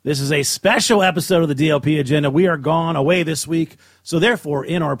This is a special episode of the DLP Agenda. We are gone away this week, so therefore,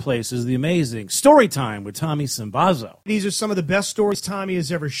 in our place is the amazing Story Time with Tommy Simbazo. These are some of the best stories Tommy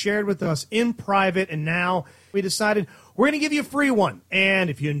has ever shared with us in private, and now we decided we're going to give you a free one.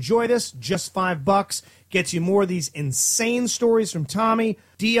 And if you enjoy this, just $5 gets you more of these insane stories from Tommy,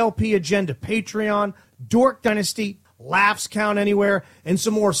 DLP Agenda Patreon, Dork Dynasty, Laughs Count Anywhere, and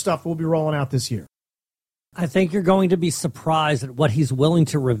some more stuff we'll be rolling out this year. I think you're going to be surprised at what he's willing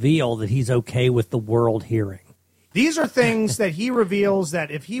to reveal that he's okay with the world hearing. These are things that he reveals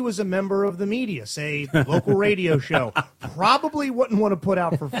that if he was a member of the media, say local radio show, probably wouldn't want to put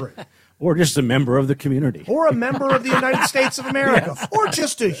out for free. Or just a member of the community. Or a member of the United States of America. Yes. Or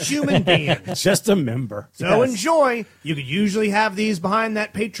just a human being. Just a member. So enjoy. You could usually have these behind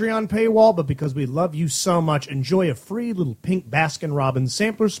that Patreon paywall, but because we love you so much, enjoy a free little pink Baskin-Robbins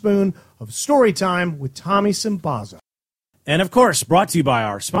sampler spoon of Story Time with Tommy Simbazo. And, of course, brought to you by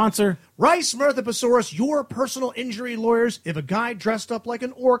our sponsor, Rice Mirthapasaurus, your personal injury lawyers. If a guy dressed up like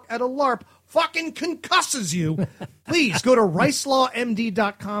an orc at a LARP fucking concusses you, please go to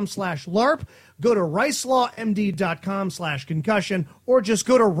ricelawmd.com/LARP, go to ricelawmd.com/concussion, or just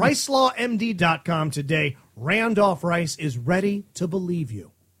go to ricelawmd.com today. Randolph Rice is ready to believe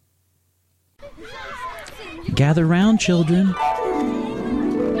you. Gather round, children.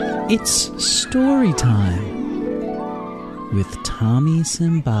 It's story time with Tommy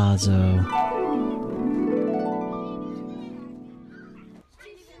Simbazo.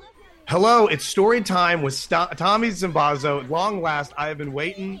 Hello, it's story time with Tommy Simbazo. At long last, I have been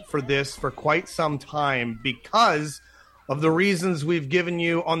waiting for this for quite some time because of the reasons we've given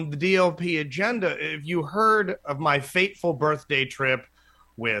you on the DLP agenda. If you heard of my fateful birthday trip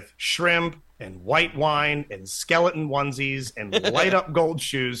with shrimp and white wine and skeleton onesies and light up gold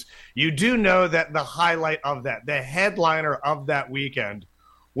shoes, you do know that the highlight of that, the headliner of that weekend,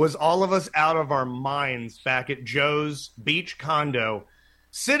 was all of us out of our minds back at Joe's beach condo,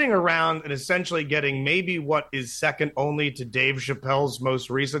 sitting around and essentially getting maybe what is second only to Dave Chappelle's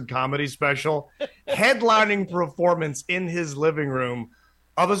most recent comedy special, headlining performance in his living room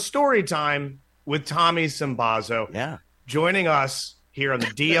of a story time with Tommy Simbazo. Yeah. Joining us here on the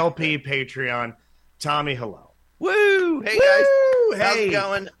DLP Patreon. Tommy, hello. Woo! Hey, guys. How's it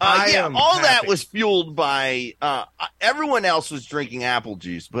going? All that was fueled by everyone else was drinking apple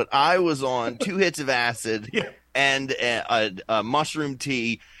juice, but I was on 2 hits of acid and a mushroom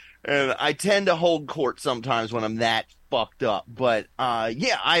tea. I tend to hold court sometimes when I'm that fucked up, but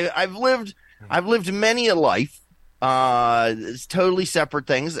I've lived many a life. It's totally separate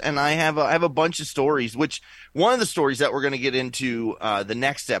things, and I have a bunch of stories, which one of the stories that we're going to get into the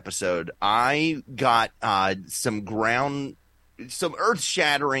next episode, I got some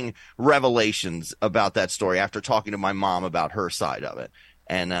earth-shattering revelations about that story after talking to my mom about her side of it.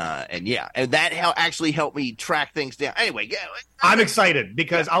 And that actually helped me track things down. Anyway, I'm excited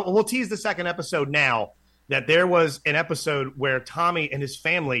because we'll tease the second episode now. That there was an episode where Tommy and his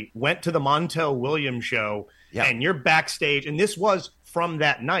family went to the Montel Williams show, and you're backstage. And this was from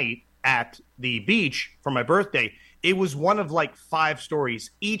that night at the beach for my birthday. It was one of like 5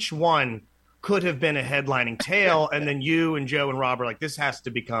 stories. Each one could have been a headlining tale. And then you and Joe and Rob are like, this has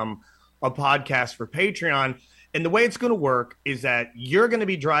to become a podcast for Patreon. And the way it's going to work is that you're going to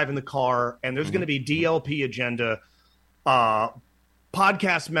be driving the car, and there's going to be DLP agenda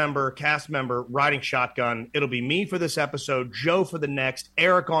podcast member, cast member, riding shotgun. It'll be me for this episode, Joe for the next,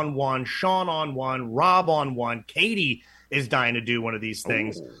 Eric on one, Sean on one, Rob on one. Katie is dying to do one of these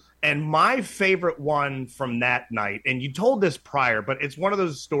things. Ooh. And my favorite one from that night, and you told this prior, but it's one of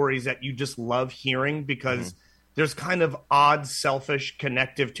those stories that you just love hearing because there's kind of odd, selfish,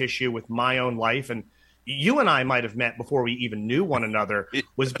 connective tissue with my own life. And you and I might have met before we even knew one another,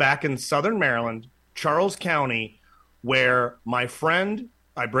 was back in Southern Maryland, Charles County, where my friend,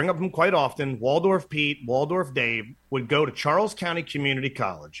 I bring up him quite often, Waldorf Pete, Waldorf Dave, would go to Charles County Community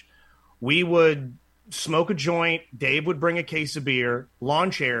College. We would smoke a joint. Dave would bring a case of beer, lawn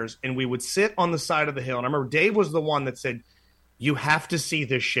chairs, and we would sit on the side of the hill. And I remember Dave was the one that said, you have to see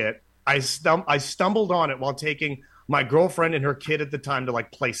this shit. I stumbled on it while taking my girlfriend and her kid at the time to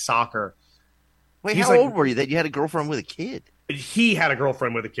like play soccer. Wait, how old were you that you had a girlfriend with a kid? He had a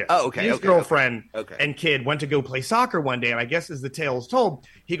girlfriend with a kid. Oh, okay. His girlfriend and kid went to go play soccer one day, and I guess as the tale is told,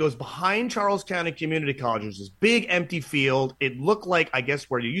 he goes behind Charles County Community College. There's this big empty field. It looked like, I guess,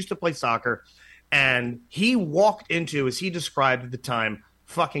 where you used to play soccer, and he walked into, as he described at the time,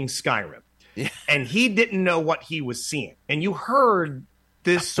 fucking Skyrim. Yeah. And he didn't know what he was seeing. And you heard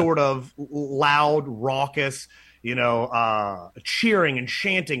this sort of loud, raucous, cheering and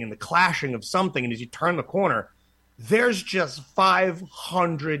chanting and the clashing of something, and as you turn the corner, there's just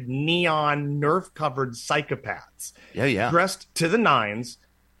 500 neon Nerf-covered psychopaths dressed to the nines,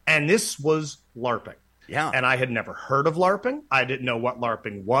 and this was LARPing. Yeah. And I had never heard of LARPing. I didn't know what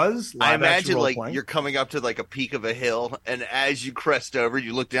LARPing was. I imagine like you're coming up to like a peak of a hill, and as you crest over,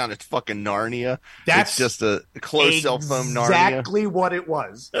 you look down, it's fucking Narnia. It's just a closed cell phone Narnia. Exactly what it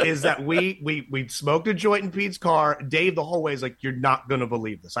was, is that we smoked a joint in Pete's car. Dave the whole way is like, you're not going to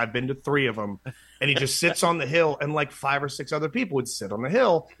believe this. I've been to 3 of them. And he just sits on the hill, and like 5 or 6 other people would sit on the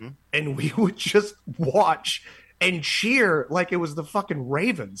hill, and we would just watch and cheer like it was the fucking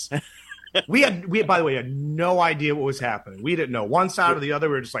Ravens. We had, by the way, had no idea what was happening. We didn't know one side or the other.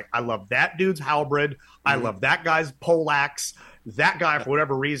 We were just like, I love that dude's halberd. I love that guy's poleaxe. That guy, for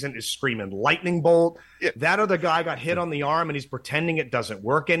whatever reason, is screaming lightning bolt. Yeah. That other guy got hit on the arm, and he's pretending it doesn't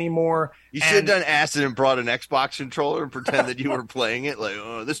work anymore. You should have done acid and brought an Xbox controller and pretend that you were playing it. Like,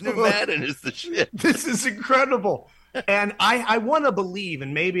 oh, this new Madden is the shit. This is incredible. And I want to believe,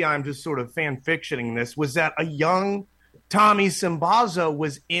 and maybe I'm just sort of fan fictioning this, was that a young Tommy Simbazo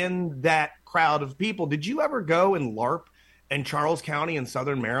was in that crowd of people. Did you ever go and LARP in Charles County in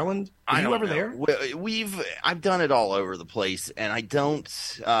Southern Maryland? Were you ever there? I've done it all over the place, and I don't.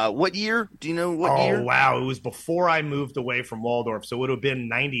 What year? Do you know what year? Oh, wow. It was before I moved away from Waldorf, so it would have been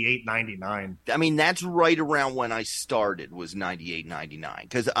 98, 99. I mean, that's right around when I started, was 98, 99.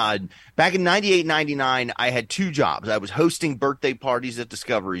 Because back in 98, 99, I had 2 jobs. I was hosting birthday parties at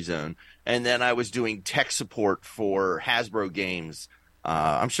Discovery Zone, and then I was doing tech support for Hasbro games.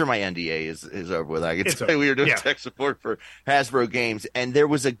 I'm sure my NDA is over with. I can say we were doing tech support for Hasbro games, and there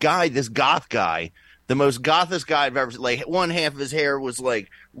was a guy, this goth guy, the most gothest guy I've ever seen. Like, one half of his hair was like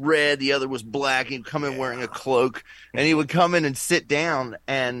red, the other was black. He'd come in wearing a cloak, and he would come in and sit down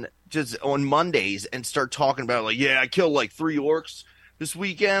and just on Mondays and start talking about like, I killed like 3 orcs this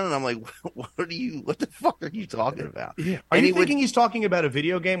weekend, and I'm like, what the fuck are you talking about? Yeah. Are you thinking he's talking about a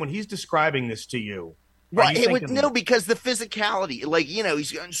video game when he's describing this to you? Right, because the physicality, like,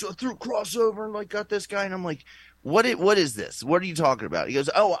 he's going through crossover and like got this guy, and I'm like, what is this? What are you talking about? He goes,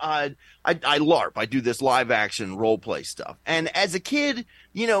 I LARP. I do this live action role play stuff. And as a kid,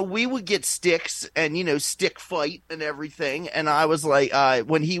 we would get sticks and stick fight and everything. And I was like,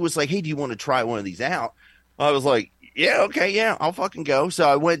 when he was like, hey, do you want to try one of these out? I was like, yeah, okay, yeah, I'll fucking go. So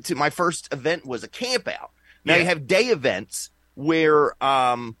I went to my first event was a camp out. Now you have day events where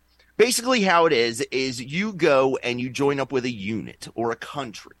basically how it is you go and you join up with a unit or a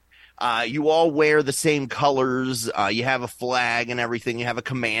country. You all wear the same colors. You have a flag and everything. You have a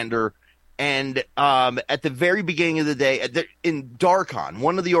commander. And at the very beginning of the day, in Darkon,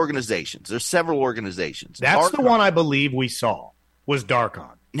 one of the organizations, there's several organizations. That's the one I believe we saw was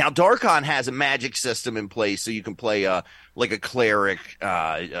Darkon. Now, Darkon has a magic system in place, so you can play like a cleric,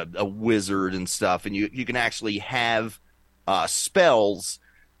 a wizard and stuff, and you can actually have spells.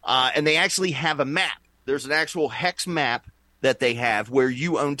 And they actually have a map. There's an actual hex map that they have where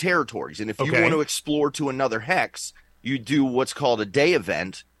you own territories. And if you want to explore to another hex, you do what's called a day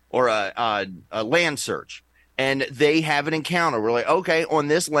event or a land search. And they have an encounter. We're like, okay, on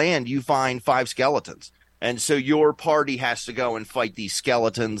this land, you find 5 skeletons. And so your party has to go and fight these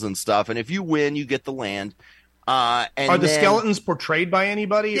skeletons and stuff. And if you win, you get the land. Are the skeletons portrayed by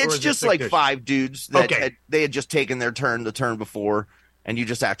anybody? It's just like 5 dudes that they had just taken their turn the turn before. And you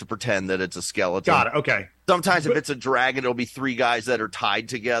just have to pretend that it's a skeleton. Got it. Okay. Sometimes if it's a dragon, it'll be 3 guys that are tied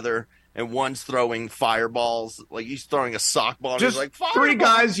together, and one's throwing fireballs. Like he's throwing a sock ball. Just like, 3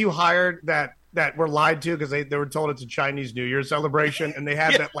 guys you hired that were lied to because they were told it's a Chinese New Year celebration, and they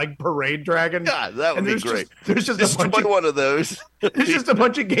had that like parade dragon. God, that would be great. There's just a bunch of one of those. There's just a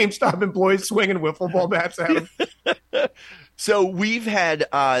bunch of GameStop employees swinging wiffle ball bats at them. So we've had.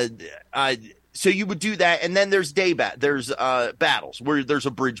 So you would do that, and then there's there's battles where there's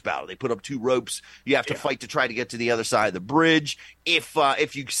a bridge battle. They put up 2 ropes. You have to fight to try to get to the other side of the bridge.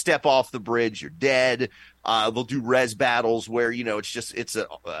 If you step off the bridge, you're dead. They'll do res battles where it's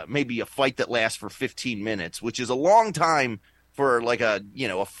maybe a fight that lasts for 15 minutes, which is a long time for like a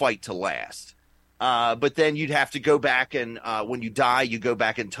fight to last. But then you'd have to go back and when you die, you go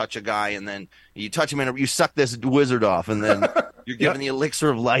back and touch a guy, and then you touch him and you suck this wizard off, and then you're given the elixir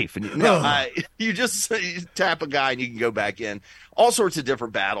of life. And you just tap a guy and you can go back in. All sorts of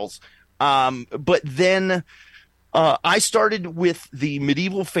different battles. But then I started with the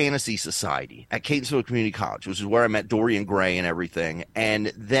Medieval Fantasy Society at Catonsville Community College, which is where I met Dorian Gray and everything.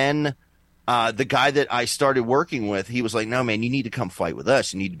 And then the guy that I started working with, he was like, no, man, you need to come fight with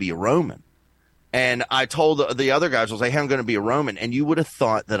us. You need to be a Roman. And I told the other guys, I was like, hey, I'm going to be a Roman. And you would have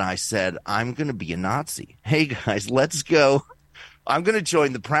thought that I said, I'm going to be a Nazi. Hey, guys, let's go. I'm going to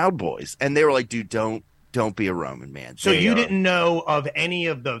join the Proud Boys. And they were like, dude, don't don't be a Roman, man. So you didn't know of any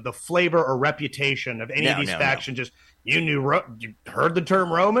of the flavor or reputation of any of these factions. Just you heard the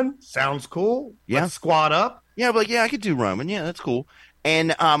term Roman. Sounds cool. Yeah. Let's squad up. Yeah, but I could do Roman. Yeah, that's cool.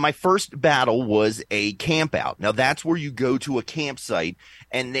 And my first battle was a camp out. Now that's where you go to a campsite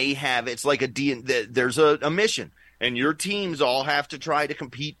and it's like there's a mission. And your teams all have to try to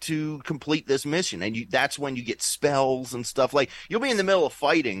compete to complete this mission. And that's when you get spells and stuff. Like, you'll be in the middle of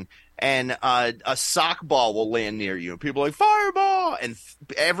fighting, and a sock ball will land near you. And people are like, fireball! And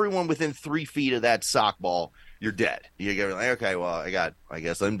everyone within 3 feet of that sock ball, you're dead. You go like, okay, well, I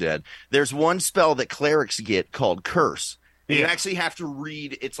guess I'm dead. There's one spell that clerics get called Curse. And you actually have to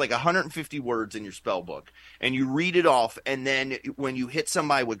read, it's like 150 words in your spell book, and you read it off, and then when you hit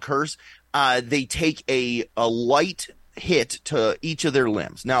somebody with Curse, they take a light hit to each of their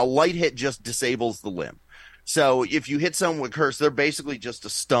limbs. Now, a light hit just disables the limb. So if you hit someone with Curse, they're basically just a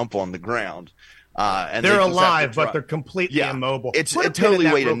stump on the ground. And they're alive, but they're completely immobile. It's a totally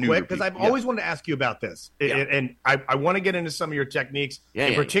way to neuter because I've always wanted to ask you about this, and I want to get into some of your techniques.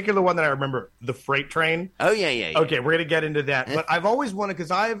 In particular, one that I remember, the freight train. Oh yeah. Okay, we're gonna get into that. But I've always wanted,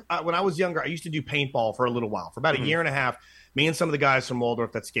 because when I was younger, I used to do paintball for a little while, for about a year and a half. Me and some of the guys from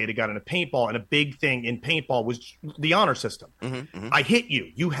Waldorf that skated got into paintball, and a big thing in paintball was the honor system. I hit you,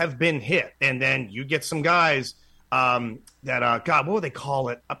 you have been hit, and then you get some guys. God, what would they call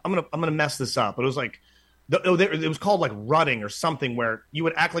it? I'm gonna mess this up, but it was like it was called like rutting or something, where you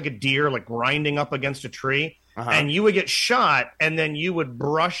would act like a deer, like grinding up against a tree, and you would get shot, and then you would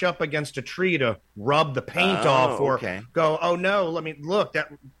brush up against a tree to rub the paint off, or go, oh no, let me look.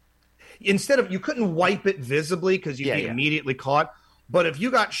 That instead of, you couldn't wipe it visibly because you'd be immediately caught. But if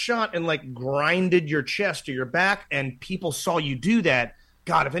you got shot and like grinded your chest or your back, and people saw you do that,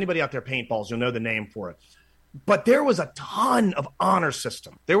 God, if anybody out there paintballs, you'll know the name for it. But there was a ton of honor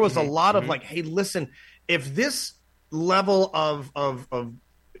system. There was a lot of like, hey, listen, if this level of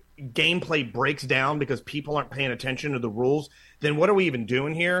gameplay breaks down because people aren't paying attention to the rules, then what are we even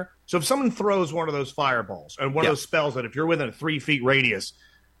doing here? So if someone throws one of those fireballs and one of those spells that if you're within a 3 feet radius,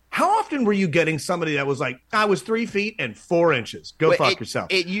 how often were you getting somebody that was like, I was 3 feet and 4 inches? Go fuck yourself.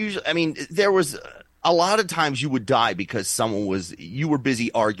 It usually, I mean, there was a lot of times you would die because you were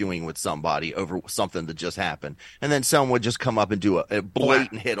busy arguing with somebody over something that just happened. And then someone would just come up and do a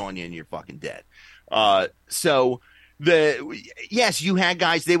blatant hit on you and you're fucking dead. Yes, you had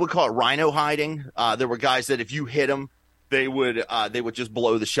guys, they would call it rhino hiding. There were guys that if you hit them, they would just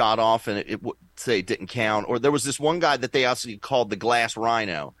blow the shot off and it would say it didn't count. Or there was this one guy that they also called the glass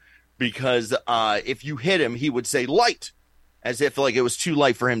rhino because if you hit him, he would say light, as if like it was too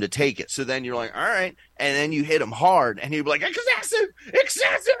light for him to take it. So then you're like, all right. And then you hit him hard and he'd be like, excessive,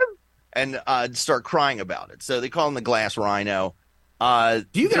 and start crying about it. So they call him the glass rhino. Do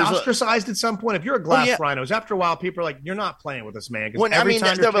you get ostracized at some point? If you're a glass rhinos, after a while, people are like, you're not playing with this, man. Because every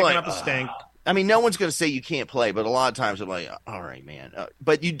time you're picking up a stink. I mean, no one's going to say you can't play, but a lot of times they're like, all right, man.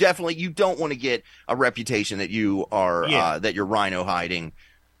 But you don't want to get a reputation that you are, that you're rhino hiding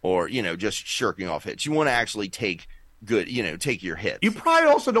or, just shirking off hits. You want to actually take your hits. You probably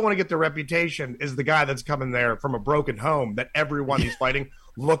also don't want to get the reputation as the guy that's coming there from a broken home that everyone he's fighting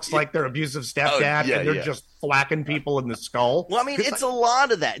looks like their abusive stepdad and they're just thwacking people in the skull. Well, I mean, it's a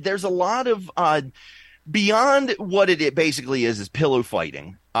lot of that. There's a lot of beyond what it basically is pillow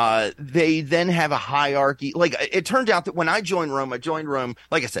fighting. They then have a hierarchy. Like it turned out that when I joined Rome,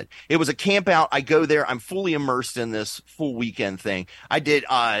 like I said, it was a camp out. I go there. I'm fully immersed in this full weekend thing. I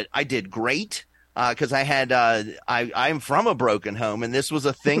did great. Because I'm from a broken home, and this was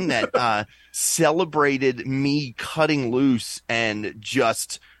a thing that celebrated me cutting loose and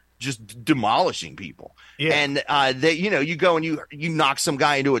just demolishing people. Yeah. And you go and you knock some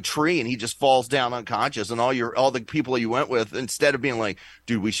guy into a tree, and he just falls down unconscious, and all the people you went with, instead of being like,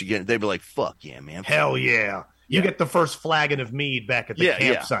 dude, we should get it, they'd be like, fuck yeah, man, hell yeah. You get the first flagon of mead back at the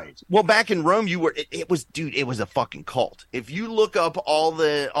campsite. Well, back in Rome, it was a fucking cult. If you look up all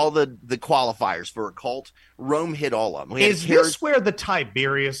the qualifiers for a cult, Rome hit all of them. Is this where the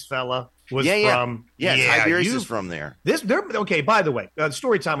Tiberius fella was from? Yeah, Tiberius is from there. Okay, by the way,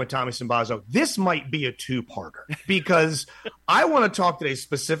 story time with Tommy Simbazo. This might be a two-parter because I want to talk today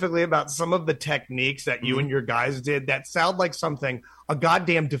specifically about some of the techniques that you and your guys did that sound like something a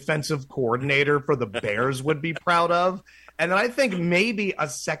goddamn defensive coordinator for the Bears would be proud of. And then I think maybe a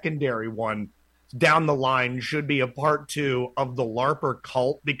secondary one down the line should be a part 2 of the LARPer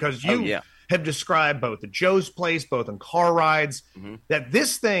cult, because you have described both at Joe's Place, both in car rides, that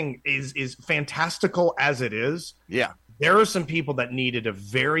this thing is fantastical as it is. Yeah. There are some people that needed a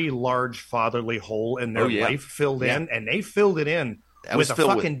very large fatherly hole in their life filled in, and they filled it in with a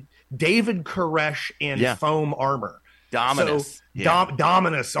fucking David Koresh in foam armor. Dominus. So,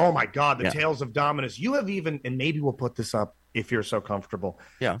 Dominus. Oh my God, the Tales of Dominus. You have even, and maybe we'll put this up if you're so comfortable.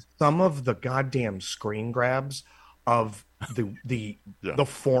 Yeah. Some of the goddamn screen grabs of the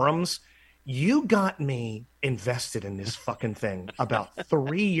forums. You got me invested in this fucking thing about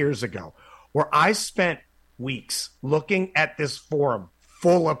 3 years ago, where I spent weeks looking at this forum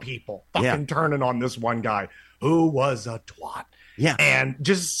full of people fucking turning on this one guy who was a twat. Yeah. And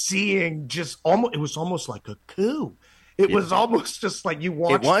just seeing it was almost like a coup. It was almost just like you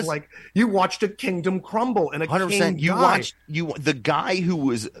watched a kingdom crumble and a 100%. You watched the guy who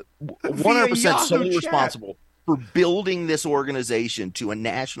was 100% solely responsible for building this organization to a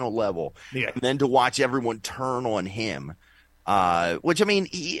national level, and then to watch everyone turn on him. Which, I mean,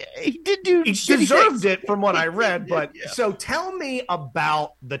 he did do. He deserved it from what I read. But so tell me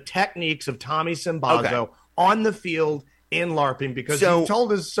about the techniques of Tommy Simbazo on the field in LARPing, because you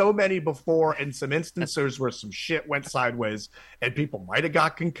told us so many before, and some instances where some shit went sideways and people might have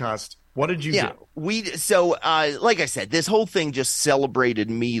got concussed. What did you do? Like I said, this whole thing just celebrated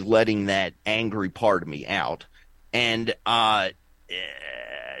me letting that angry part of me out. And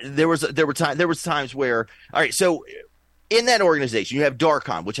there was times where, all right, so in that organization, you have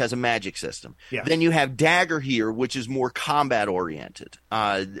Darkon, which has a magic system. Yeah. Then you have Dagger here, which is more combat oriented.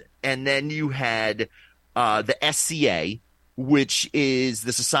 And then you had the SCA, which is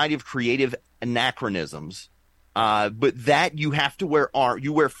the Society of Creative Anachronisms. But that you have to wear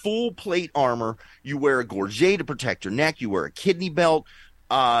you wear full plate armor, you wear a gorget to protect your neck, you wear a kidney belt,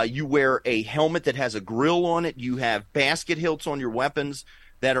 you wear a helmet that has a grill on it, you have basket hilts on your weapons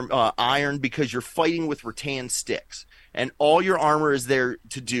that are iron, because you're fighting with rattan sticks. And all your armor is there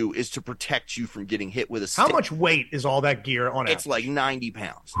to do is to protect you from getting hit with a stick. How much weight is all that gear on average? It's like 90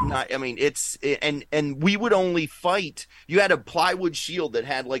 pounds. And we would only fight. You had a plywood shield that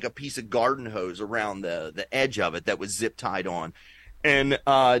had like a piece of garden hose around the edge of it that was zip tied on. And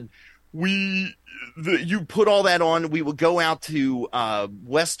you put all that on. We would go out to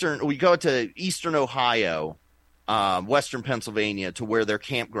Eastern Ohio, Western Pennsylvania, to where their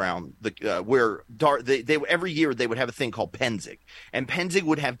campground, they every year they would have a thing called Penzig, and Penzig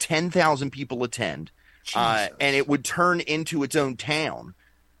would have 10,000 people attend, and it would turn into its own town.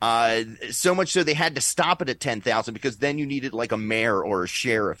 So much so they had to stop it at 10,000, because then you needed like a mayor or a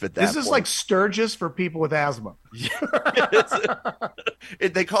sheriff at that point. This is like Sturgis for people with asthma.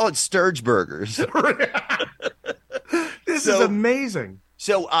 They call it Sturge Burgers. This is amazing.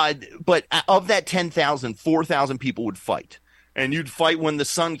 So, but of that 10,000, 4,000 people would fight, and you'd fight when the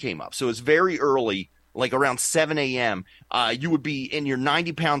sun came up. So it's very early, like around 7 a.m. You would be in your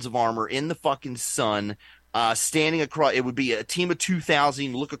 90 pounds of armor in the fucking sun, standing across. It would be a team of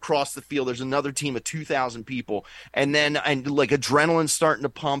 2,000. Look across the field. There's another team of 2,000 people, and like adrenaline starting to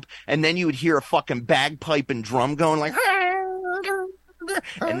pump, and then you would hear a fucking bagpipe and drum going like.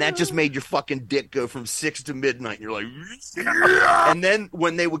 And that just made your fucking dick go from 6 to midnight. And you're like, and then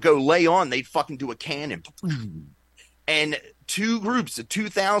when they would go lay on, they'd fucking do a cannon. And two groups of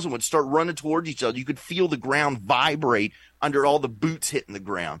 2,000 would start running towards each other. You could feel the ground vibrate under all the boots hitting the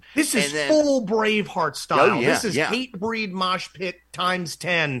ground. This is full Braveheart style. This is hate breed mosh pit times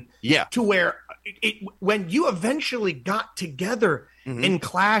 10. Yeah. To where when you eventually got together and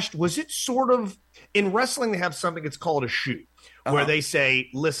clashed, was it sort of, in wrestling, they have something that's called a shoot. Where they say,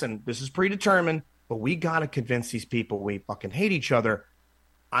 listen, this is predetermined, but we got to convince these people we fucking hate each other.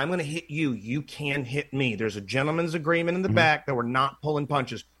 I'm going to hit you. You can hit me. There's a gentleman's agreement in the back that we're not pulling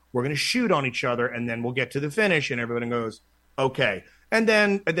punches. We're going to shoot on each other, and then we'll get to the finish, and everybody goes, okay. And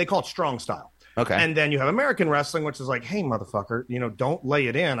then they call it strong style. Okay. And then you have American wrestling, which is like, hey, motherfucker, don't lay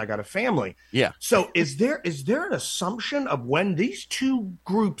it in. I got a family. Yeah. So is there an assumption of when these two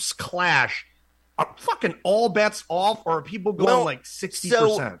groups clash, are fucking all bets off, or are people going like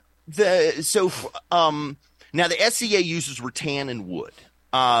 60%? Now the SCA uses rattan and wood.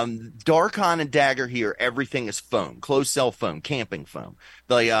 Darkon and Dagger here, everything is foam, closed cell foam, camping foam.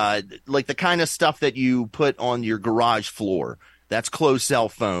 Like the kind of stuff that you put on your garage floor. That's closed cell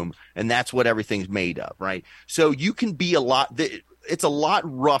foam, and that's what everything's made of, right? So you can be it's a lot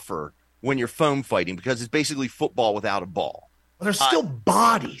rougher when you're foam fighting, because it's basically football without a ball. There's still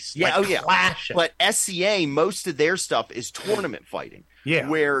bodies. Clashing. But SCA, most of their stuff is tournament fighting. Yeah.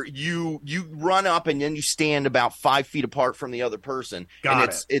 Where you run up and then you stand about 5 feet apart from the other person.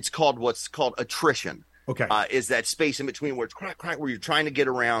 It's called what's called attrition. Okay. Is that space in between where it's crack, where you're trying to get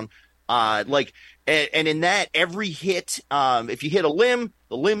around. And in that, every hit, if you hit a limb,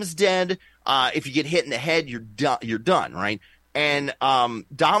 the limb's dead. If you get hit in the head, you're done, right? And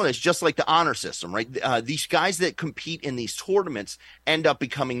Dominus, just like the honor system, right? These guys that compete in these tournaments end up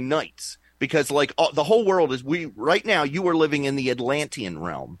becoming knights because, like, the whole world is right now. You are living in the Atlantean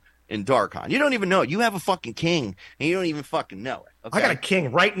realm in Darkon. You don't even know it. You have a fucking king, and you don't even fucking know it. Okay? I got a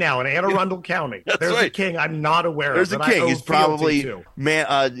king right now in Anne Arundel County. There's right. a king I'm not aware There's of. There's a king. He's probably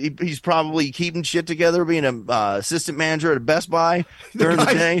he's probably keeping shit together, being an assistant manager at a Best Buy during the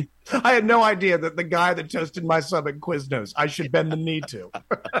day. I had no idea that the guy that toasted my sub at Quiznos, I should bend the knee to.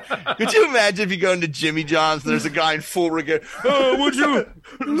 Could you imagine if you go into Jimmy John's and there's a guy in full regalia? Would you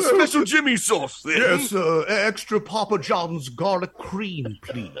special Jimmy sauce? Then? Yes, extra Papa John's garlic cream,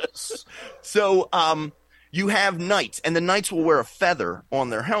 please. So, you have knights, and the knights will wear a feather on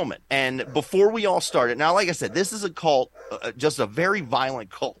their helmet. And before we all started, now, like I said, this is a cult, just a very violent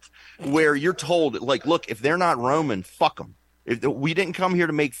cult, where you're told, like, look, if they're not Roman, fuck them. If we didn't come here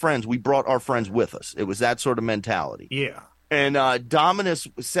to make friends, we brought our friends with us. It was that sort of mentality. Yeah. And Dominus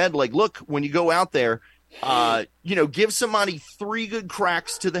said, like, look, when you go out there, give somebody 3 good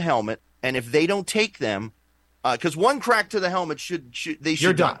cracks to the helmet, and if they don't take them, because 1 crack to the helmet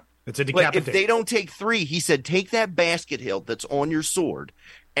you're done. It's a decapitation. But if they don't take 3, he said, take that basket hilt that's on your sword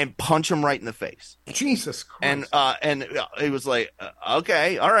and punch them right in the face. Jesus Christ. And he was like,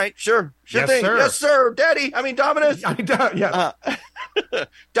 okay, all right, sure yes, thing. Sir. Yes, sir, Daddy. I mean, Dominus. Yeah.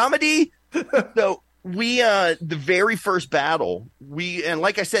 Domedy. So the very first battle, and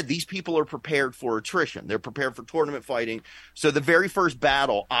like I said, these people are prepared for attrition. They're prepared for tournament fighting. So the very first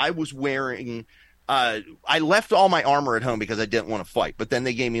battle, I was wearing... I left all my armor at home because I didn't want to fight, but then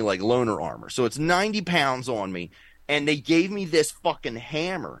they gave me like loner armor. So it's 90 pounds on me, and they gave me this fucking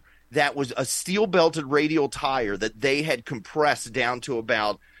hammer that was a steel belted radial tire that they had compressed down to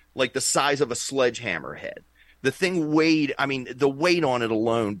about like the size of a sledgehammer head. The thing weighed, I mean, the weight on it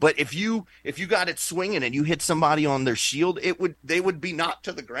alone. But if you got it swinging and you hit somebody on their shield, they would be knocked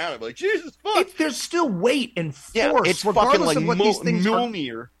to the ground. I'd be like, Jesus fuck. There's still weight and force. Yeah, it's fucking like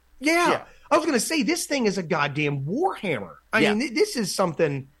Mjolnir. Yeah. I was going to say, this thing is a goddamn warhammer. I mean, this is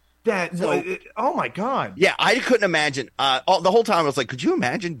something that, oh my God. Yeah, I couldn't imagine. The whole time I was like, could you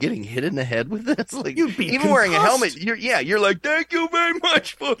imagine getting hit in the head with this? Like, you'd be even concussed. wearing a helmet, you're like, thank you very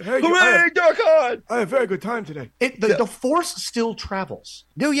much for hooray, Darkon. I had a very good time today. The force still travels.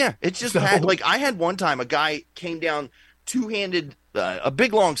 No, yeah. It's just, I had one time a guy came down two-handed, a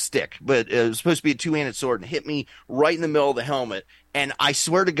big long stick, but it was supposed to be a two-handed sword, and hit me right in the middle of the helmet. And I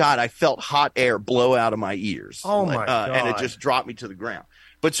swear to God, I felt hot air blow out of my ears. Oh, my God. And it just dropped me to the ground.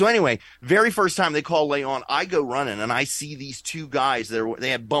 But so anyway, very first time they call lay on, I go running, and I see these 2 guys. They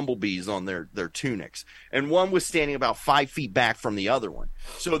had bumblebees on their tunics. And one was standing about 5 feet back from the other one.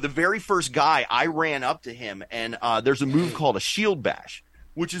 So the very first guy, I ran up to him, and there's a move called a shield bash,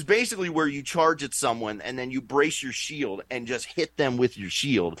 which is basically where you charge at someone, and then you brace your shield and just hit them with your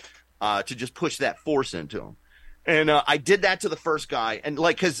shield to just push that force into them. And I did that to the first guy, and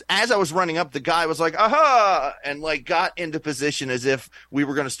like, because as I was running up, the guy was like, "Aha!" and like got into position as if we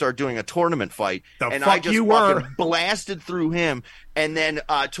were going to start doing a tournament fight. And I just fucking blasted through him, and then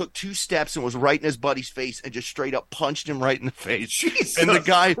took 2 steps and was right in his buddy's face and just straight up punched him right in the face. Jesus and the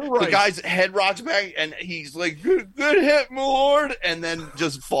Christ. guy's head rocks back, and he's like, "Good hit, my lord," and then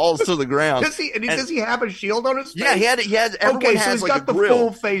just falls to the ground. Does he have a shield on his face? Yeah, he had. Everyone has so he's like got a the grill.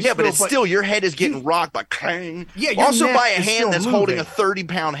 full face. Yeah, but it's still your head is getting rocked by clang. Yeah, also by a is hand that's moving. holding a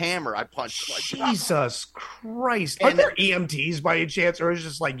 30-pound hammer. I punched. Like, Jesus Christ! Are there EMTs by any chance, or is it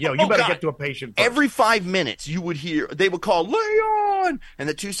just like, yo, you better get to a patient first? Every 5 minutes, you would hear they would call Leon, and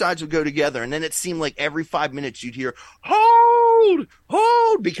the 2 sides would go together, and then it seemed like every 5 minutes you'd hear hold,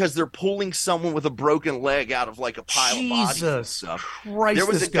 because they're pulling someone with a broken leg out of like a pile of bodies. Jesus Christ! There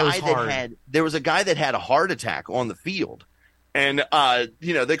was a guy that had a heart attack on the field. And,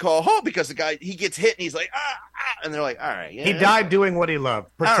 they call halt because the guy, he gets hit and he's like, and they're like, all right. Yeah, he died doing what he loved,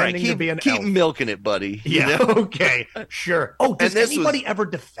 pretending to be an elf. Keep milking it, buddy. Yeah, okay, sure. Oh, does anybody ever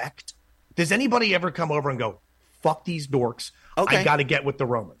defect? Does anybody ever come over and go, fuck these dorks, I got to get with the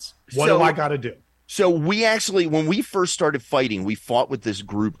Romans? What do I got to do? So we actually, when we first started fighting, we fought with this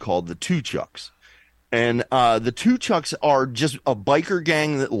group called the Two Chucks. And the Two Chucks are just a biker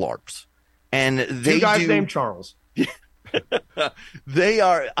gang that LARPs. And they 2 guys named Charles. They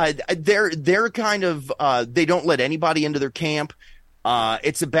are they're kind of they don't let anybody into their camp.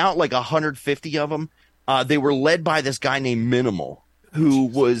 It's about like 150 of them. They were led by this guy named Minimal, who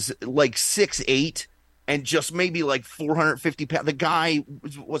was like 6'8" and just maybe like 450 pounds. The guy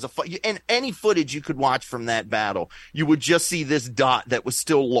was and any footage you could watch from that battle, you would just see this dot that was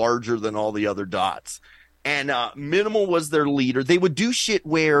still larger than all the other dots. And Minimal was their leader. They would do shit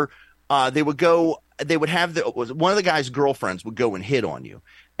where they would go. they would have one of the guy's girlfriends would go and hit on you,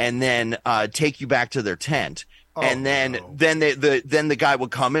 and then take you back to their tent. Oh, and then the guy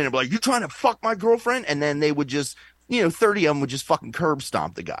would come in and be like, "You trying to fuck my girlfriend?" And then they would just, 30 of them would just fucking curb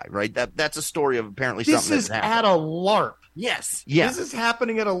stomp the guy, right? That's a story of apparently something that's happened. This is at a LARP. Yes. Yeah. This is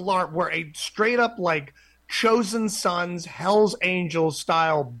happening at a LARP where a straight up like Chosen Sons, Hell's Angels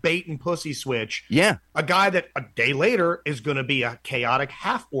style bait and pussy switch. Yeah. A guy that a day later is going to be a chaotic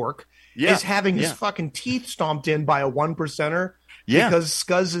half orc is having his fucking teeth stomped in by a 1%er. Yeah. Because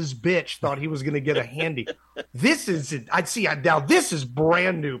Scuzz's bitch thought he was going to get a handy. This is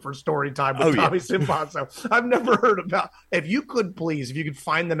brand new for story time with Tommy Simbazo. I've never heard about. If you could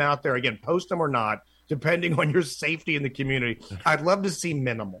find them out there again, post them or not, depending on your safety in the community. I'd love to see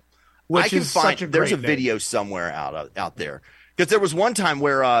Minimal. Which is such a great there's a video somewhere out there, because there was one time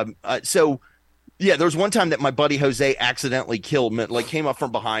where there was one time that my buddy Jose accidentally came up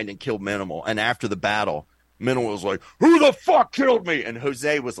from behind and killed Minimal, and after the battle, Minimal was like, "Who the fuck killed me?" And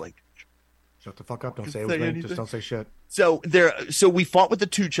Jose was like, "Shut the fuck up! Don't say anything. Just don't say shit." So we fought with the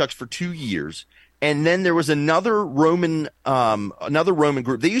Two Chucks for 2 years. And then there was another Roman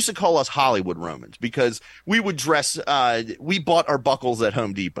group. They used to call us Hollywood Romans because we would dress. We bought our buckles at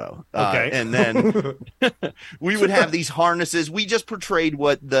Home Depot. Okay. And then we would have these harnesses. We just portrayed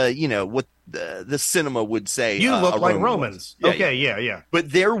what the cinema would say. You look like Romans. Yeah, okay. Yeah.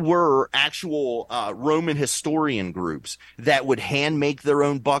 But there were actual Roman historian groups that would hand make their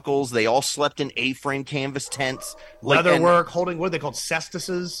own buckles. They all slept in A-frame canvas tents. Leatherwork, holding, what are they called?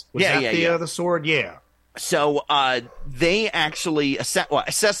 Cestises? Was that the sword? Yeah. So they actually,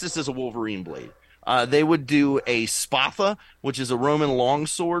 Cestus is a Wolverine blade. They would do a Spatha, which is a Roman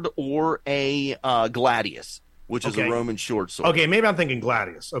longsword, or a Gladius, which is a Roman short sword. Okay, maybe I'm thinking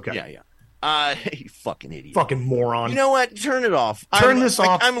Gladius. Okay. Yeah. You fucking idiot. Fucking moron. You know what? Turn it off. Turn this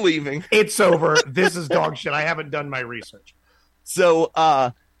off. I'm leaving. It's over. This is dog shit. I haven't done my research. So,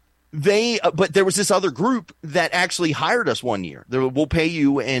 but there was this other group that actually hired us one year. We'll pay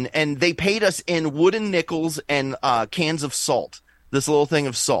you, and they paid us in wooden nickels and cans of salt. This little thing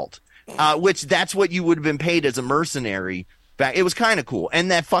of salt, which that's what you would have been paid as a mercenary. Back, it was kind of cool.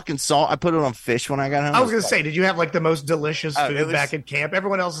 And that fucking salt, I put it on fish when I got home. I was going to say, did you have like the most delicious food back at camp?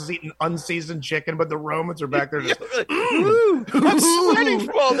 Everyone else is eating unseasoned chicken, but the Romans are back there just, I'm sweating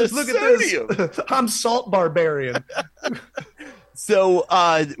from all this sodium. At this. I'm salt barbarian. So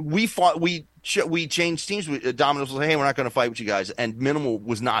we fought. We changed teams. Dominus was like, "Hey, we're not going to fight with you guys," and Minimal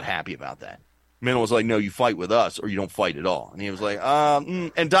was not happy about that. Minimal was like, "No, you fight with us, or you don't fight at all." And he was like,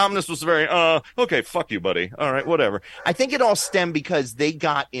 And Dominus was very, okay, fuck you, buddy. All right, whatever. I think it all stemmed because they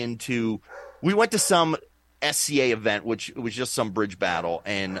got into. We went to some SCA event, which was just some bridge battle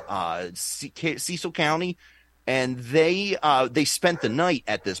in Cecil County, and they spent the night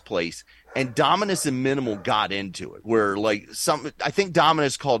at this place. And Dominus and Minimal got into it, where I think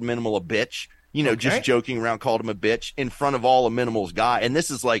Dominus called Minimal a bitch, just joking around, called him a bitch in front of all of Minimal's guy. And this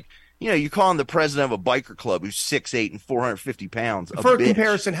is like, you're calling the president of a biker club who's 6'8" and 450 pounds. For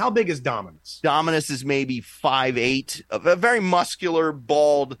comparison, how big is Dominus? Dominus is maybe 5'8", a very muscular,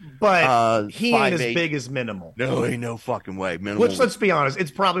 bald. But he ain't as big as Minimal. No, ain't no fucking way. Minimal. Which, let's be honest,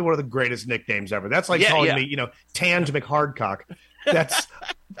 it's probably one of the greatest nicknames ever. That's like calling me, Tanned McHardcock. That's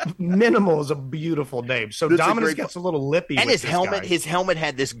Minimal is a beautiful name. So Dominus gets a little lippy. And his helmet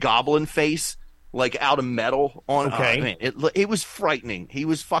had this goblin face, like out of metal on. Okay. It was frightening. He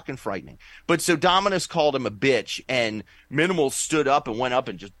was fucking frightening. But so Dominus called him a bitch, and Minimal stood up and went up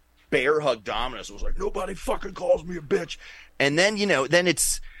and just bear hugged Dominus. It was like, nobody fucking calls me a bitch. And then, then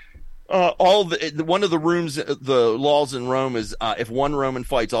it's one of the rooms, the laws in Rome is if one Roman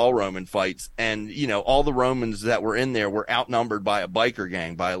fights, all Roman fights. And, all the Romans that were in there were outnumbered by a biker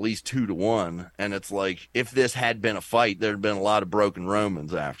gang by at least 2-1. And it's like, if this had been a fight, there'd been a lot of broken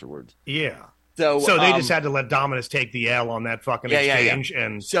Romans afterwards. Yeah. So they just had to let Dominus take the L on that fucking exchange. Yeah.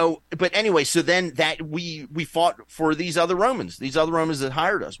 And so, but anyway, so then that we fought for these other Romans that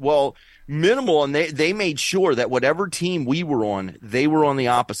hired us. Well, Minimal, and they made sure that whatever team we were on, they were on the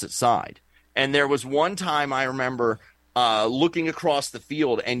opposite side. And there was one time I remember looking across the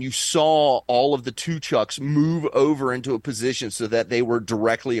field, and you saw all of the Two Chucks move over into a position so that they were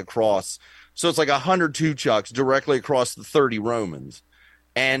directly across. So it's like 100 Two Chucks directly across the 30 Romans.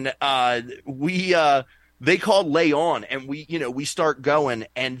 And they called lay on, and we start going,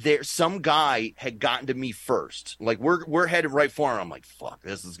 and some guy had gotten to me first. Like we're headed right for him. I'm like, fuck,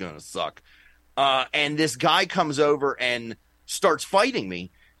 this is gonna suck. And this guy comes over and starts fighting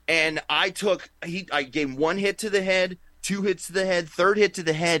me, and I gave him 1 hit to the head, 2 hits to the head, 3rd hit to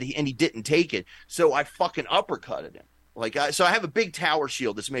the head, and he didn't take it. So I fucking uppercutted him. So I have a big tower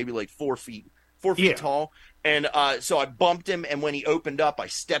shield that's maybe like 4 feet 4 feet tall. And so I bumped him, and when he opened up, I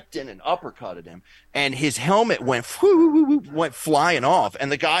stepped in and uppercutted him, and his helmet went flying off.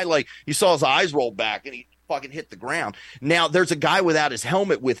 And the guy, like, you saw his eyes roll back, and he fucking hit the ground. Now, there's a guy without his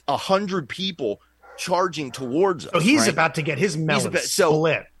helmet with 100 people charging towards us. So he's about to get his melon split.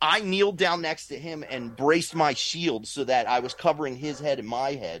 So I kneeled down next to him and braced my shield so that I was covering his head and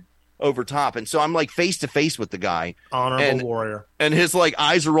my head over top. And so I'm, like, face to face with the guy. Honorable warrior. And his, like,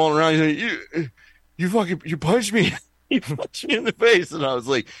 eyes are rolling around. He's like, you punched me. You punched me in the face. And I was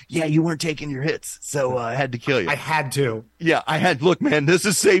like, yeah, you weren't taking your hits. So I had to kill you. I had to. Yeah, I had. Look, man, this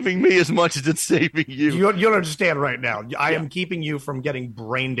is saving me as much as it's saving you. You don't understand right now. I am keeping you from getting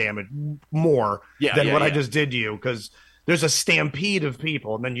brain damage more than what I just did to you, because there's a stampede of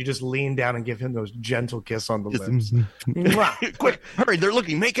people, and then you just lean down and give him those gentle kiss on the lips. Quick, hurry, they're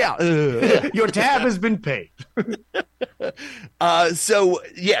looking, make out. Your tab has been paid. So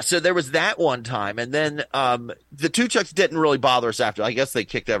there was that one time, and then the two chucks didn't really bother us after. I guess they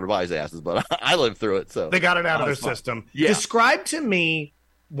kicked everybody's asses, but I lived through it. So they got it out of their system. Yeah. Describe to me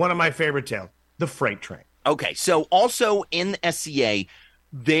one of my favorite tales, the freight train. Okay, so also in the SCA,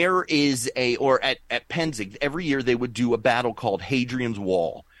 there is at Penzig, every year they would do a battle called Hadrian's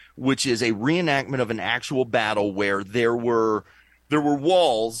Wall, which is a reenactment of an actual battle where there were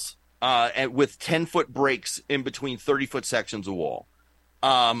walls with 10-foot breaks in between 30-foot sections of wall,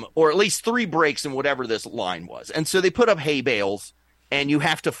 or at least 3 breaks in whatever this line was. And so they put up hay bales, and you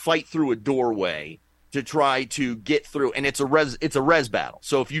have to fight through a doorway to try to get through. And it's a res battle.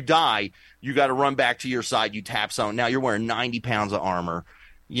 So if you die, you got to run back to your side. You tap someone. Now you're wearing 90 pounds of armor.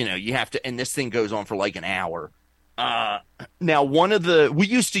 You know, you have to, and this thing goes on for like an hour. Now, we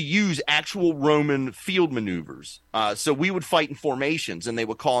used to use actual Roman field maneuvers. So we would fight in formations, and they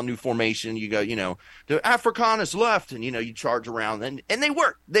would call a new formation. You go, the Africanus left, and, you charge around, and they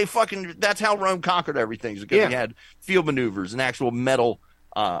work. That's how Rome conquered everything. Because we had field maneuvers and actual metal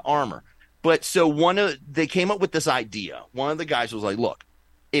armor. But so they came up with this idea. One of the guys was like, look,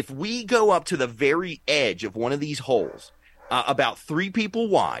 if we go up to the very edge of one of these holes, about 3 people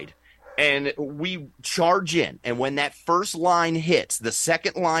wide, and we charge in, and when that first line hits, the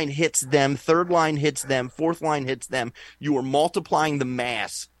second line hits them, third line hits them, fourth line hits them, you are multiplying the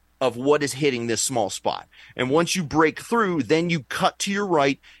mass of what is hitting this small spot. And once you break through, then you cut to your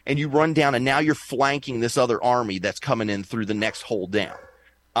right, and you run down, and now you're flanking this other army that's coming in through the next hole down.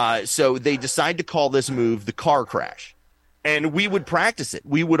 So they decide to call this move the car crash. And we would practice it.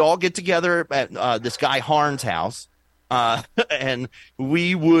 We would all get together at this guy Harn's house. And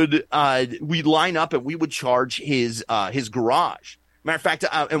we'd line up, and we would charge his garage. Matter of fact,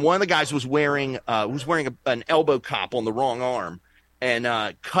 and one of the guys was wearing an elbow cop on the wrong arm, and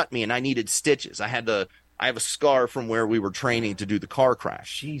cut me, and I needed stitches. I have a scar from where we were training to do the car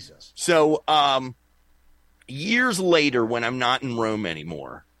crash. Jesus. So years later, when I'm not in Rome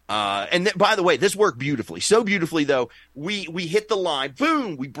anymore. By the way, this worked beautifully. So beautifully, though, we hit the line.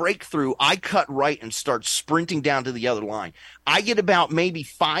 Boom! We break through. I cut right and start sprinting down to the other line. I get about maybe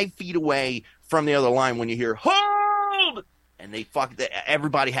 5 feet away from the other line when you hear, hold! And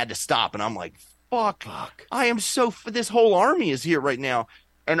everybody had to stop. And I'm like, fuck. I am this whole army is here right now.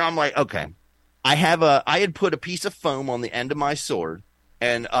 And I'm like, okay. I had put a piece of foam on the end of my sword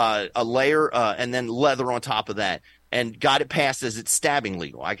and a layer and then leather on top of that. And got it passed as it's stabbing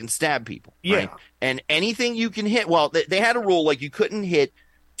legal. I can stab people. Yeah. Right? And anything you can hit. Well, they had a rule like you couldn't hit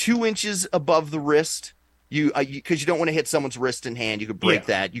 2 inches above the wrist. Because you don't want to hit someone's wrist and hand. You could break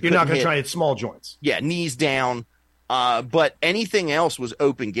that. You're not going to try to hit small joints. Yeah, knees down. But anything else was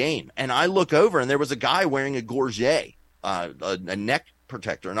open game. And I look over, and there was a guy wearing a gorget, a neck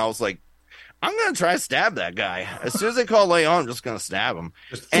protector. And I was like, I'm going to try to stab that guy. As soon as they call lay on, I'm just going to stab him.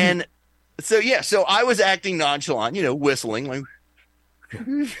 So I was acting nonchalant, whistling like,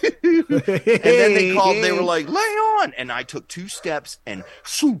 and then they were like, lay on. And I took 2 steps and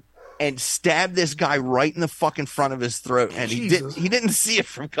stabbed this guy right in the fucking front of his throat. And he didn't see it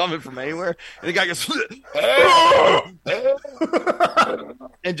coming from anywhere. And the guy goes,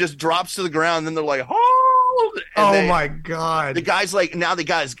 and just drops to the ground. And then they're like, hold. And my God. The guy's like,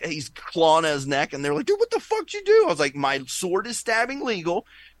 he's clawing at his neck. And they're like, dude, what the fuck did you do? I was like, my sword is stabbing legal.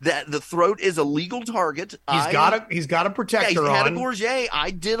 That the throat is a legal target. He's got a protector on. He had a gorget.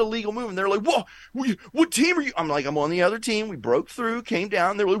 I did a legal move, and they're like, "Whoa, what team are you?" I'm like, "I'm on the other team." We broke through, came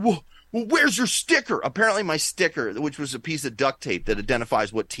down. They were like, "Whoa, well, where's your sticker?" Apparently, my sticker, which was a piece of duct tape that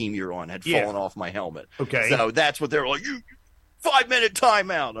identifies what team you're on, had fallen off my helmet. Okay, so that's what they're like. You 5-minute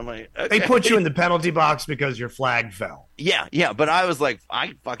timeout. I'm like, okay. They put you in the penalty box because your flag fell. Yeah. But I was like,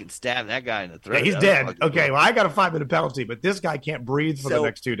 I fucking stabbed that guy in the throat. Yeah, he's dead. Okay, well, I got a 5-minute penalty, but this guy can't breathe for the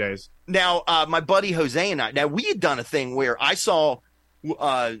next 2 days. Now, my buddy Jose and I, we had done a thing where I saw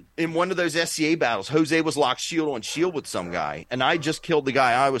in one of those SCA battles, Jose was locked shield on shield with some guy, and I just killed the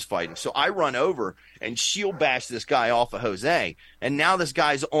guy I was fighting. So I run over and shield bash this guy off of Jose, and now this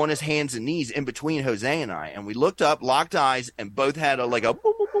guy's on his hands and knees in between Jose and I, and we looked up, locked eyes, and both had a boop, boop,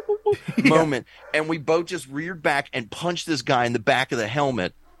 boop, boop, boop moment, and we both just reared back and punched this guy in the back of the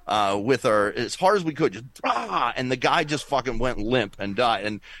helmet with our as hard as we could, just and the guy just fucking went limp and died.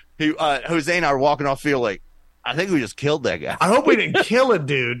 And he, Jose and I were walking off field like, I think we just killed that guy. I hope we didn't kill a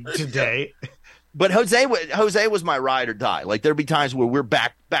dude today. But Jose was my ride or die. Like there'd be times where we're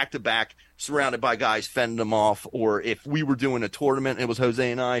back to back, surrounded by guys fending them off. Or if we were doing a tournament, and it was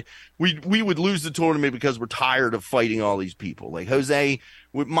Jose and I, we would lose the tournament because we're tired of fighting all these people. Like Jose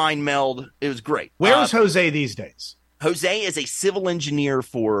would mind meld. It was great. Where is Jose these days? Jose is a civil engineer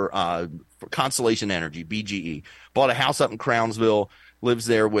for Constellation Energy, BGE. Bought a house up in Crownsville. Lives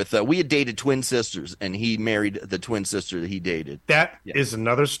there with we had dated twin sisters, and he married the twin sister that he dated. That is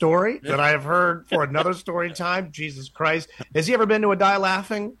another story that I have heard for another story time. Jesus Christ. Has he ever been to a Die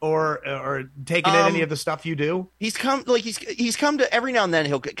Laughing or taken in any of the stuff you do? He's come to every now and then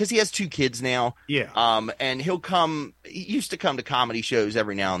because he has 2 kids now. Yeah. And he used to come to comedy shows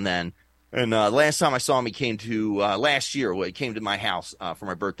every now and then. And last time I saw him, he came to last year. He came to my house for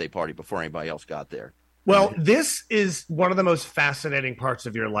my birthday party before anybody else got there. Well, this is one of the most fascinating parts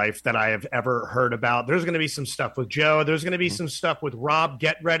of your life that I have ever heard about. There's going to be some stuff with Joe. There's going to be some stuff with Rob.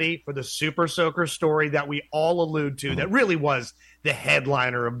 Get ready for the Super Soaker story that we all allude to that really was the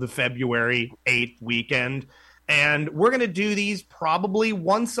headliner of the February 8th weekend. And we're going to do these probably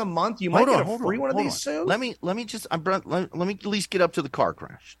once a month. You might get a free one of these soon. Let me at least get up to the car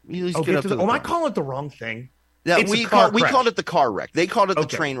crash. Am I calling it the wrong thing? Yeah, we called it the car wreck. They called it the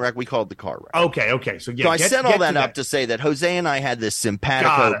train wreck. We called it the car wreck. Okay. So I set all that up to say that Jose and I had this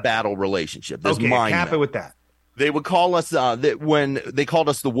simpatico battle relationship. This mind cap it with that. They would call us when they called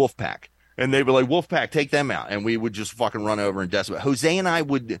us the Wolf Pack, and they were like, "Wolf Pack, take them out," and we would just fucking run over and decimate. Jose and I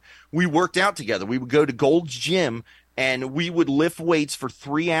we worked out together. We would go to Gold's Gym. And we would lift weights for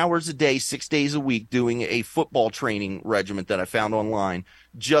 3 hours a day, 6 days a week, doing a football training regimen that I found online,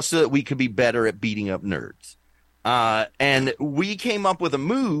 just so that we could be better at beating up nerds. And we came up with a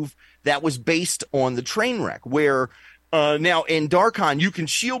move that was based on the train wreck, where now in Darkon you can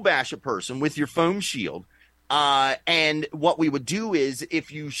shield bash a person with your foam shield. And what we would do is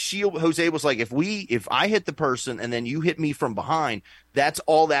if you shield, Jose was like, if I hit the person and then you hit me from behind, that's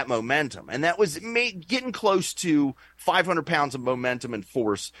all that momentum. And that was getting close to 500 pounds of momentum and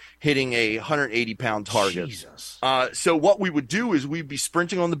force hitting a 180-pound target. Jesus. So what we would do is we'd be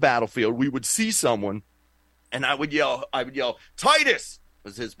sprinting on the battlefield. We would see someone, and I would yell, Titus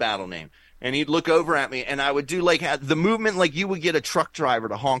was his battle name. And he'd look over at me, and I would do like the movement like you would get a truck driver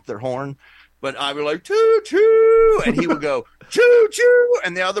to honk their horn. But I would like, choo, choo, and he would go, choo, choo,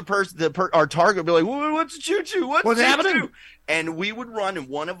 and the other person, our target would be like, what's a choo, choo, what's happening? And we would run, and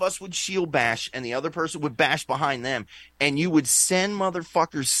one of us would shield bash, and the other person would bash behind them, and you would send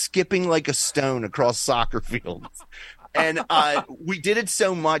motherfuckers skipping like a stone across soccer fields. And we did it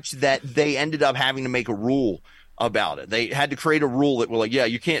so much that they ended up having to make a rule about it. They had to create a rule that were like, yeah,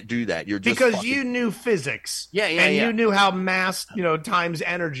 you can't do that. You're just because you knew physics. And you knew how mass, times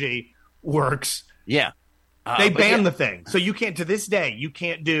energy works. Yeah. They banned the thing. So you can't, to this day, you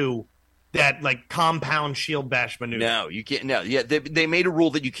can't do that like compound shield bash maneuver. No, you can't. No. Yeah. They made a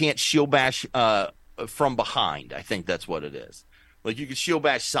rule that you can't shield bash from behind. I think that's what it is. Like you could shield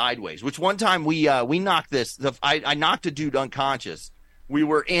bash sideways, which one time we knocked this. I knocked a dude unconscious. We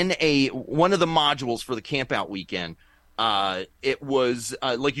were in one of the modules for the camp out weekend. It was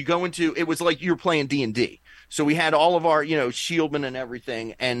like you go into, it was like you were playing D&D. So we had all of our, shieldmen and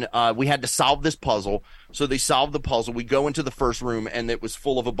everything, and we had to solve this puzzle. So they solved the puzzle. We go into the first room, and it was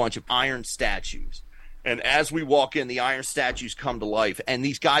full of a bunch of iron statues. And as we walk in, the iron statues come to life. And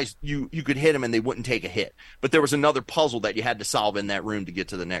these guys, you could hit them, and they wouldn't take a hit. But there was another puzzle that you had to solve in that room to get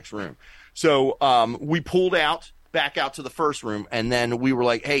to the next room. So we pulled back out to the first room, and then we were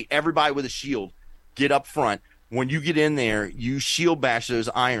like, hey, everybody with a shield, get up front. When you get in there, you shield bash those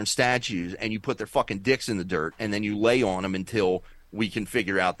iron statues, and you put their fucking dicks in the dirt, and then you lay on them until we can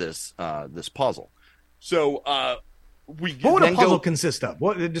figure out this puzzle. So What would a puzzle consist of?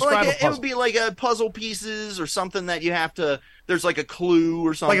 What describe a puzzle? It would be like a puzzle pieces or something that you have to. There's like a clue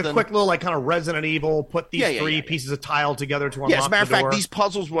or something. Like a quick little, like kind of Resident Evil. Put these three pieces of tile together to unlock the door. As a matter of fact, these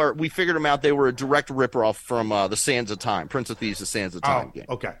puzzles we figured them out. They were a direct rip-off from the Sands of Time, Prince of Thieves' The Sands of Time game.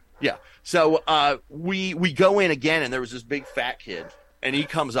 Okay. Yeah. So we go in again, and there was this big fat kid. And he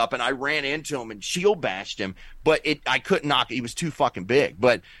comes up, and I ran into him and shield bashed him, but I couldn't knock it. He was too fucking big.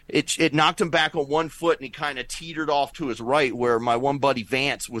 But it knocked him back on one foot, and he kind of teetered off to his right where my one buddy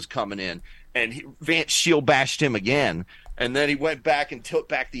Vance was coming in. And Vance shield bashed him again. And then he went back and tilted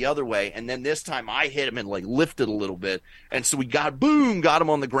back the other way. And then this time I hit him and like lifted a little bit. And so we got him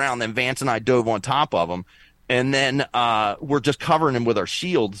on the ground. Then Vance and I dove on top of him. And then we're just covering him with our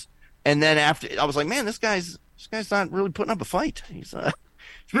shields. And then after, I was like, man, this guy's not really putting up a fight. He's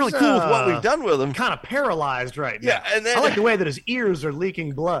really cool with what we've done with him. Kind of paralyzed right now. Yeah, and then, I like the way that his ears are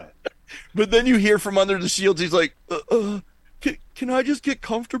leaking blood. But then you hear from under the shields, he's like, can I just get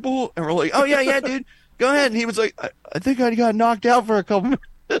comfortable? And we're like, oh, yeah, dude. Go ahead. And he was like, I think I got knocked out for a couple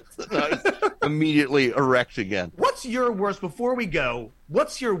minutes. And I was immediately erect again. Before we go,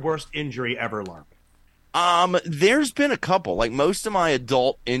 what's your worst injury ever, LARPing? There's been a couple. Like most of my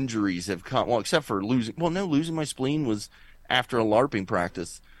adult injuries have come, well, except for losing my spleen was after a LARPing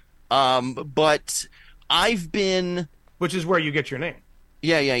practice. But I've been, which is where you get your name.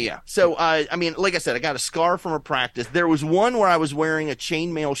 Yeah. So, I mean, like I said, I got a scar from a practice. There was one where I was wearing a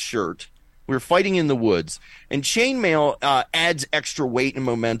chainmail shirt. We were fighting in the woods, and chainmail adds extra weight and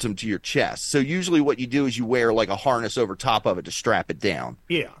momentum to your chest. So usually what you do is you wear like a harness over top of it to strap it down.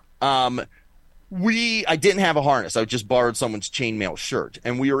 Yeah. I didn't have a harness. I just borrowed someone's chainmail shirt,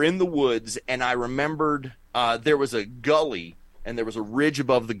 and we were in the woods, and I remembered there was a gully, and there was a ridge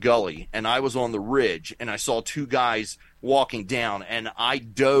above the gully, and I was on the ridge, and I saw two guys walking down, and I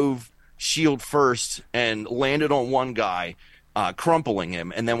dove shield first and landed on one guy, crumpling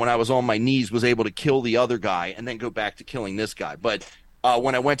him, and then when I was on my knees was able to kill the other guy and then go back to killing this guy. But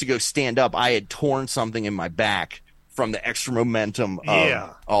when I went to go stand up, I had torn something in my back from the extra momentum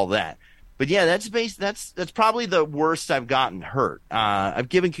of all that. But yeah, that's probably the worst I've gotten hurt. I've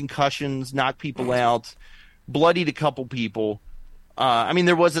given concussions, knocked people out, bloodied a couple people. I mean,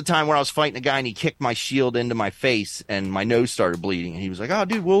 there was a time where I was fighting a guy and he kicked my shield into my face and my nose started bleeding. And he was like, "Oh,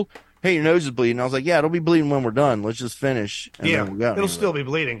 dude, hey, your nose is bleeding." I was like, "Yeah, it'll be bleeding when we're done. Let's just finish." And it'll still be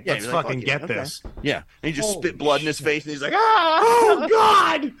bleeding. Yeah, let's fucking get this. Yeah, and he just spit blood in his face and he's like, "Oh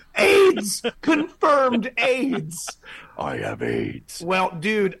God, AIDS, confirmed AIDS." I have AIDS. Well,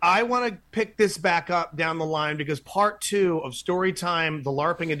 dude, I want to pick this back up down the line because part 2 of Storytime, the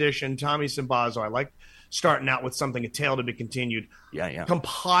LARPing edition, Tommy Simbazo. I like starting out with something, a tale to be continued. Yeah.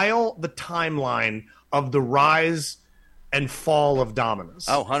 Compile the timeline of the rise and fall of Dominus.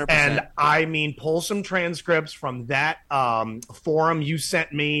 Oh, 100%. And I mean, pull some transcripts from that forum you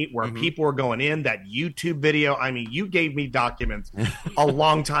sent me where people were going in, that YouTube video. I mean, you gave me documents a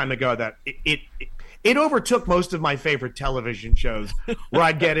long time ago that it overtook most of my favorite television shows where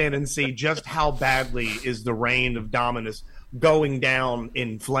I'd get in and see just how badly is the reign of Dominus going down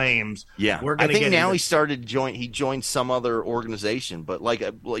in flames. Yeah, I think now he joined some other organization, but like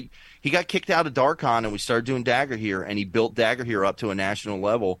he got kicked out of Darkon and we started doing Dagger here, and he built Dagger here up to a national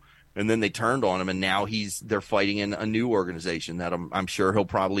level, and then they turned on him, and now they're fighting in a new organization that I'm sure he'll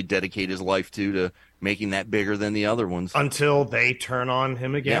probably dedicate his life to making that bigger than the other ones until they turn on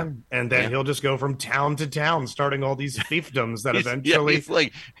him again, and then he'll just go from town to town, starting all these fiefdoms that eventually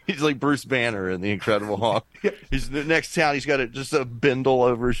he's like Bruce Banner in The Incredible Hulk. He's the next town. He's got just a bindle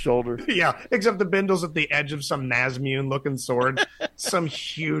over his shoulder. Yeah, except the bindle's at the edge of some Nazmune looking sword, some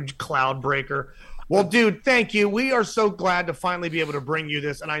huge cloud breaker. Well, dude, thank you. We are so glad to finally be able to bring you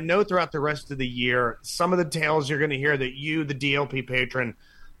this. And I know throughout the rest of the year, some of the tales you're going to hear that you, the DLP patron,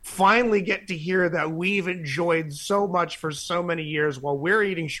 finally get to hear that we've enjoyed so much for so many years while we're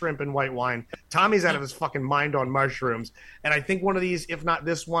eating shrimp and white wine. Tommy's out of his fucking mind on mushrooms. And I think one of these, if not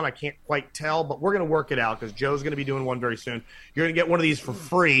this one, I can't quite tell, but we're going to work it out because Joe's going to be doing one very soon. You're going to get one of these for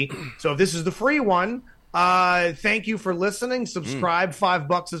free. So if this is the free one, thank you for listening. Subscribe.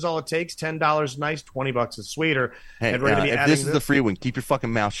 $5 is all it takes. $10 nice. $20 is sweeter. Hey, and if this is the free one, keep your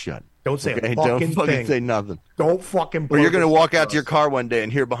fucking mouth shut. Don't say a fucking Don't fucking thing. Say nothing. Don't fucking. Or you're gonna walk out to your car one day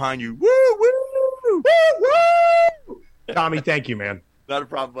and hear behind you, woo, woo, woo, woo. Tommy, thank you, man. Not a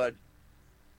problem, bud.